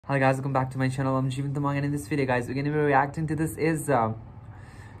Hi guys, welcome back to my channel. I'm Jeevan Tamang, and in this video guys, we're going to be reacting to this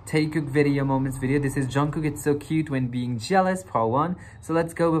Taekook video moments video. This is Jungkook, it's so cute when being jealous, part 1. So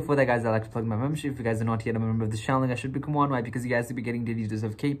let's go. Before that guys, I'd like to plug my membership. If you guys are not yet a member of this channel, I should become one. Why? Because you guys will be getting daily doses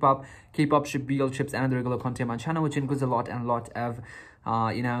of K-pop, ship, BL chips, and other regular content on my channel, which includes a lot of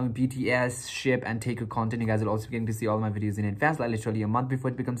BTS, ship, and Taekook content. You guys will also be getting to see all my videos in advance, like literally a month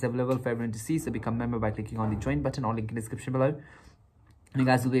before it becomes available for everyone to see. So become a member by clicking on the join button or link in the description below. And you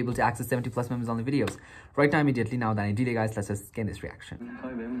guys will be able to access 70 plus members on the videos right now, immediately. Now than any delay guys, let's just get this reaction.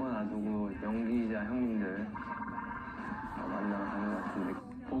 저희 멤버 놔두고 영기자 형님들 만나러 가는 것 같은데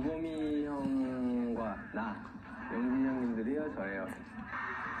보검이 형과 나 영기 형님들이요 저예요.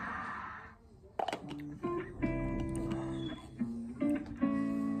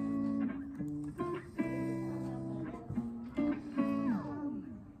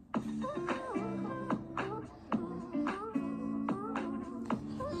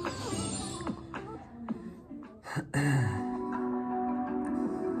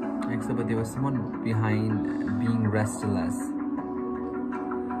 Except but there was someone behind being restless.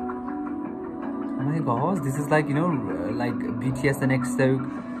 Oh my gosh, this is like, you know, like BTS and EXO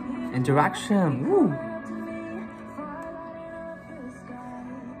interaction. Woo!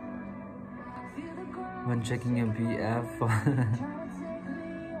 When checking a BF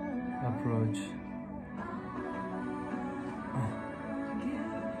approach.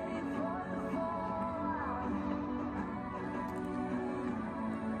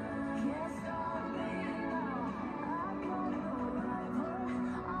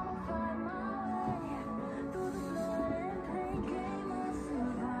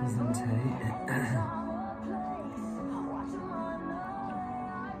 Isn't he?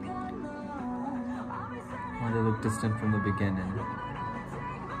 Why they look distant from the beginning?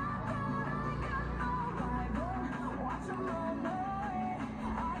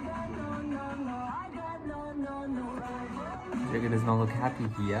 Jigga does not look happy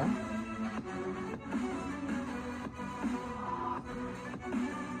here.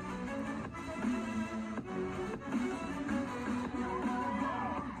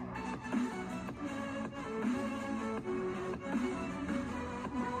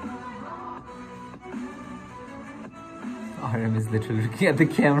 RM is literally looking at the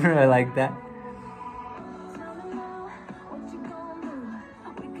camera like that.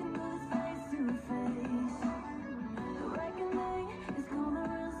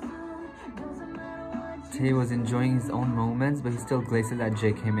 Tae was enjoying his own moments, but he still glazes at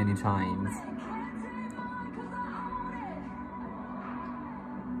JK many times.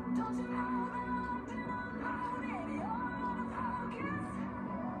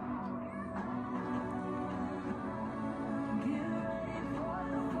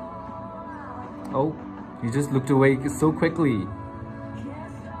 Oh, you just looked away so quickly.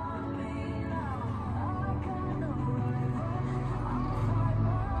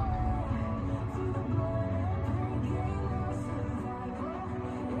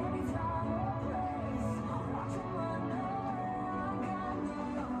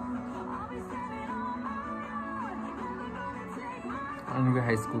 Angry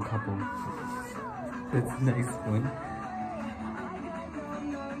high school couple. That's a nice one.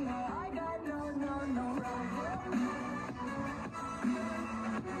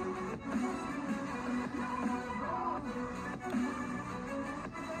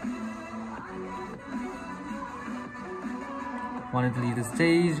 Wanted to leave the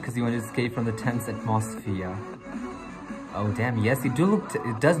stage because he wanted to escape from the tense atmosphere. Oh damn, yes, it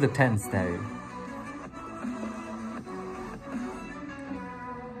does look tense though.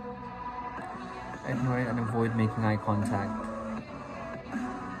 Ignore it and avoid making eye contact.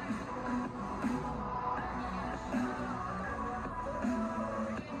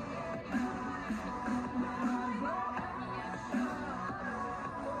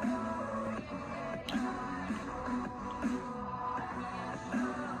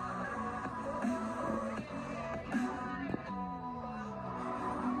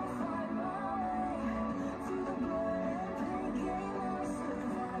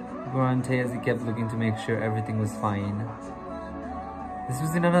 Tae as he kept looking to make sure everything was fine. This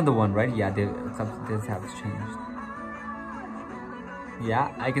was in another one, right? Yeah, this has changed.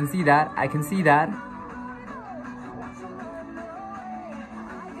 Yeah, I can see that. I can see that.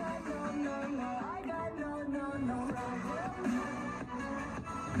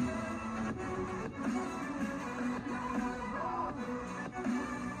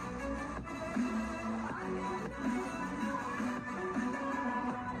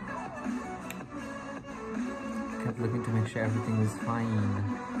 Kept looking to make sure everything was fine.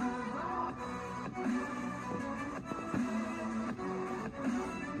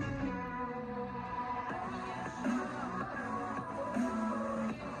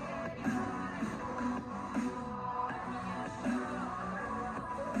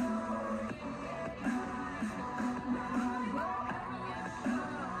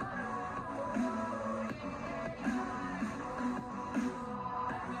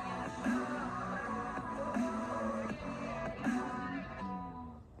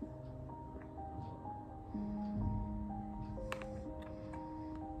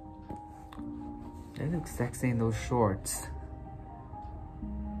 They look sexy in those shorts.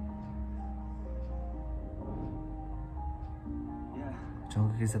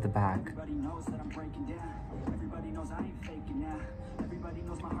 Jungkook is at the back. Everybody knows that I'm breaking down. Everybody knows I ain't faking now. Everybody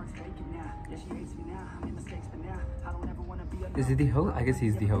knows my heart's faking now. Yeah, she hates me now. I made mistakes, but now I don't ever want to be alone. Is he the host? I guess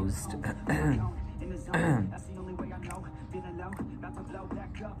he's the host. In the zone, that's the only way I know. Feeling low, about to blow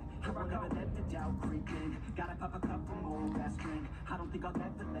back up. I won't ever let the doubt creep in. Gotta pop a couple more aspirin. I don't think I'll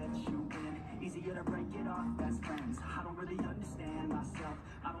ever let you in. Easier to break it off best friends. I don't really understand myself.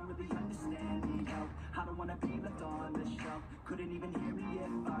 I don't really understand, need help. I don't wanna be left on the shelf. Couldn't even hear me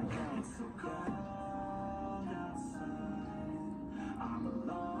if I yelled. It's so cold outside. I'm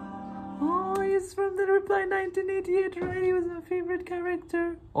alone. Oh, he's from the Reply 1988, right? He was my favorite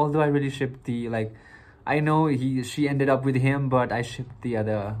character. Although I really shipped the, like, I know she ended up with him, but I shipped the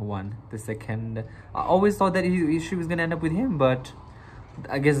other one, the second. I always thought that she was gonna end up with him, but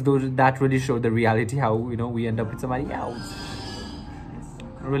I guess that really showed the reality, how, you know, we end up with somebody else.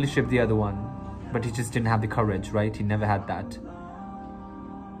 I really shipped the other one, but he just didn't have the courage, right? He never had that.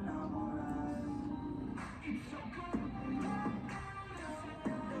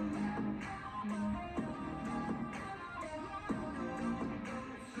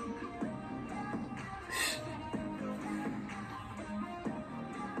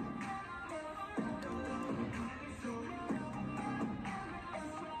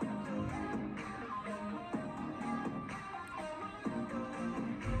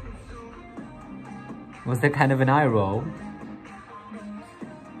 Was that kind of an eye roll?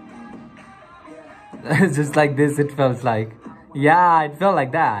 Just like this, it felt like. Yeah, it felt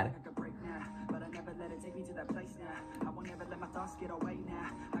like that. But I never let it take me to that place now. I won't ever let my thoughts get away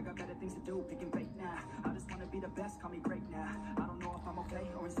now. I got better things to do, pick and bake now. I just wanna be the best, call me great now. I don't know if I'm okay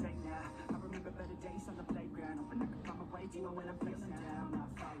or insane now. I remember better days on the playground. Hoping I can find my way even when I'm feeling down.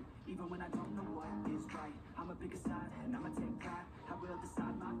 I fight, even when I don't know what is right. I'ma pick a side and I'ma take pride. I will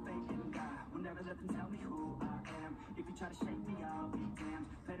decide my fate and die. Will never let them tell me who I am. If you try to shake me, I'll be damned.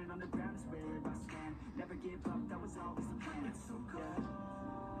 Planet on the ground is where I stand. Never give up, that was always the plan. It's so cold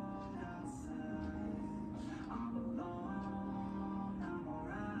outside. I'm alone, I'm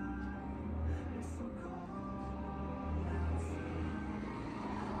alright. It's so cold outside.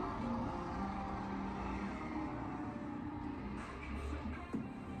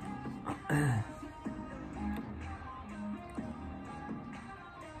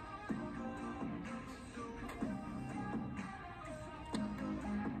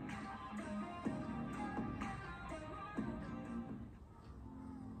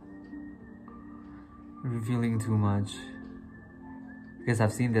 Revealing too much. Because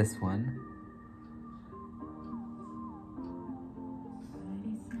I've seen this one.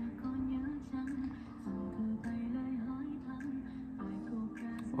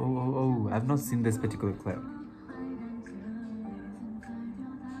 Oh, I've not seen this particular clip.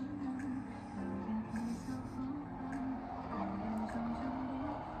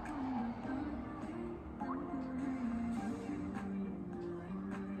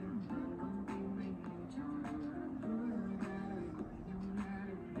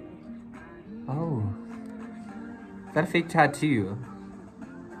 Oh, is that a fake tattoo?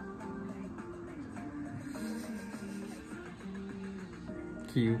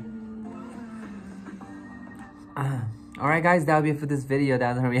 Cute. Alright guys, that'll be it for this video.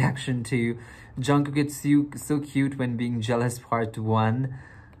 That's a reaction to Jungkook It's So Cute When Being Jealous Part 1.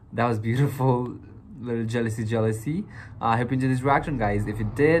 That was beautiful. Little jealousy. I hope you enjoyed this reaction, guys. If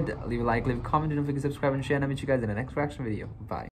you did, leave a like, leave a comment, don't forget to subscribe and share, and I'll meet you guys in the next reaction video. Bye.